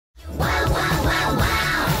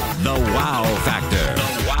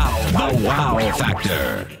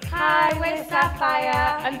Doctor. Hi, we're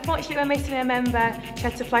Sapphire. Unfortunately, we're missing a member. She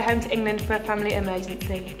had to fly home to England for a family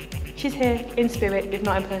emergency. She's here in spirit, if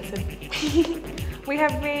not in person. We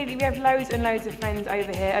have loads and loads of friends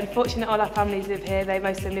over here. Unfortunately, all our families live here. They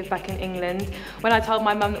most of them live back in England. When I told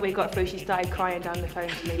my mum that we got through, she started crying down the phone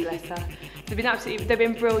to me, bless her. They've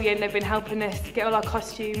been brilliant. They've been helping us get all our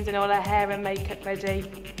costumes and all our hair and makeup ready.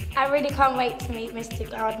 I really can't wait to meet Mr.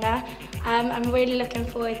 Gardner. I'm really looking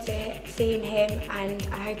forward to seeing him, and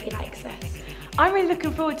I hope he likes us. I'm really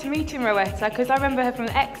looking forward to meeting Rowetta because I remember her from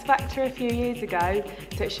X Factor a few years ago,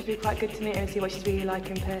 so it should be quite good to meet her and see what she's really like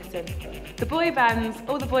in person. The boy bands,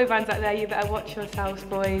 all the boy bands out there, you better watch yourselves,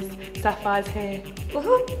 boys. Sapphire's here.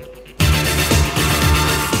 Woohoo!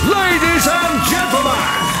 Ladies and gentlemen,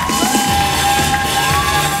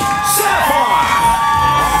 Sapphire!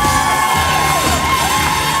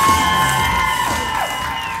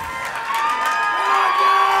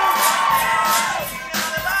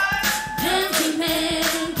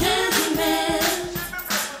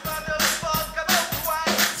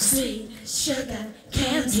 Sugar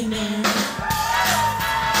candy man.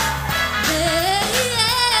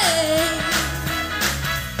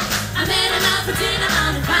 I met him out for dinner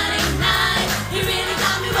on a Friday night. He really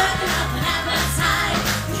got me working up an appetite.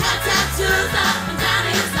 He had tattoos up and down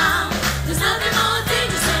his arm. There's nothing more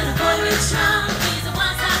dangerous than a boy with charm. He's a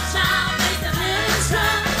one-stop shop, makes the feelings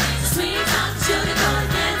run. He's a sweet talking sugar coated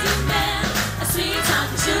candy man. A sweet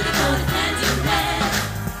talking sugar coated candy man.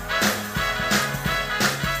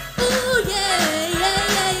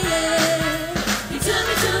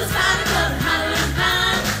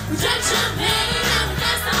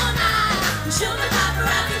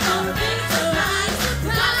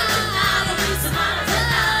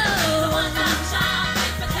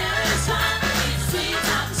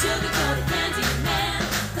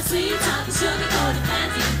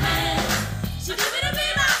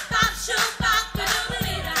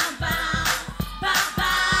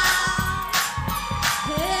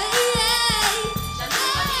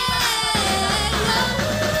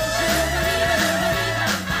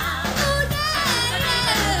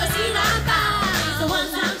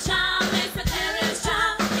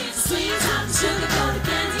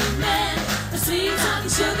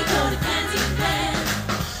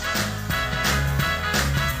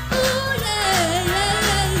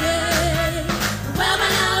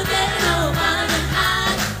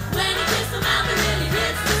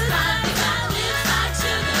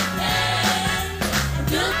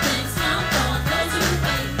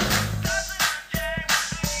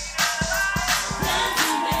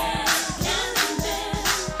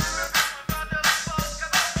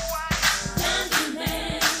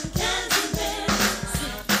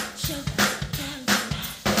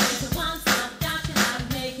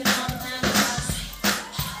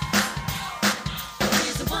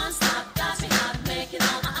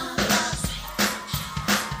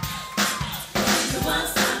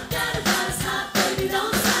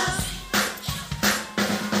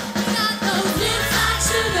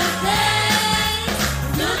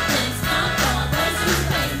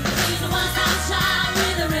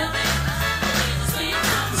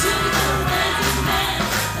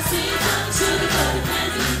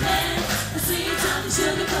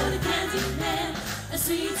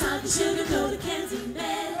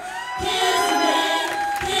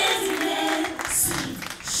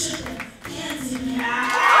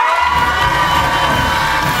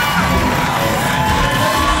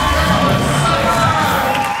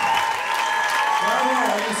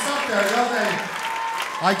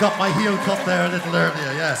 I got my heel cut there a little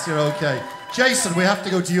earlier. Yes, you're okay. Jason, we have to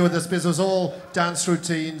go to you in this business. All dance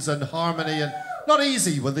routines and harmony, and not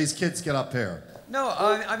easy when these kids get up here. No,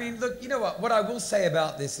 I mean, look, you know what? What I will say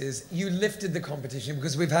about this is you lifted the competition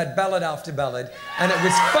because we've had ballad after ballad, and it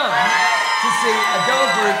was fun to see a girl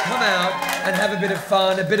group come out and have a bit of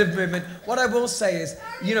fun, a bit of movement. What I will say is,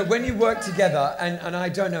 you know, when you work together, and I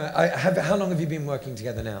don't know, how long have you been working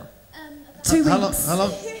together now? 2 weeks. How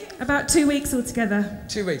long? About 2 weeks altogether.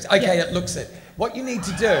 2 weeks. Okay, Yeah. it looks it. What you need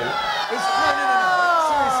to do is... No.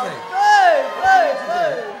 Seriously.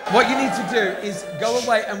 What you need to do is go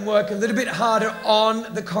away and work a little bit harder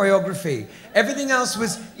on the choreography. Everything else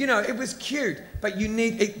was, you know, it was cute, but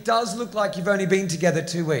it does look like you've only been together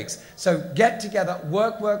 2 weeks. So get together,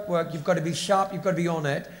 work. You've got to be sharp, you've got to be on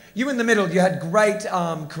it. You in the middle, you had great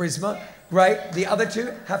charisma, great. The other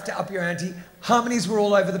two have to up your ante. Harmonies were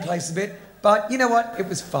all over the place a bit, but you know what? It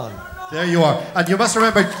was fun. There you are. And you must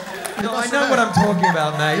remember... I know what I'm talking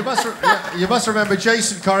about, mate. You must remember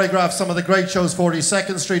Jason choreographed some of the great shows,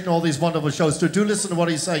 42nd Street and all these wonderful shows. So do listen to what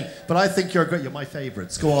he's saying. But I think you're great. You're my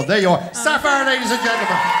favourites. Go on. There you are. Sapphire, ladies and gentlemen.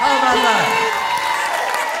 How about that?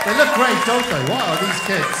 They look great, don't they? Wow, these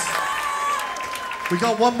kids. We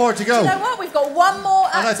got one more to go. Do you know what? We've got one more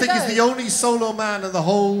act And I to think go. he's the only solo man in the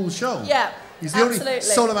whole show. Yeah, He's the absolutely. only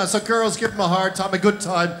solo man. So girls, give him a hard time, a good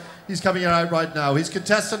time. He's coming out right now. He's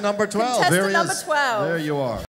contestant number 12. Contestant Here he number is. 12. There you are.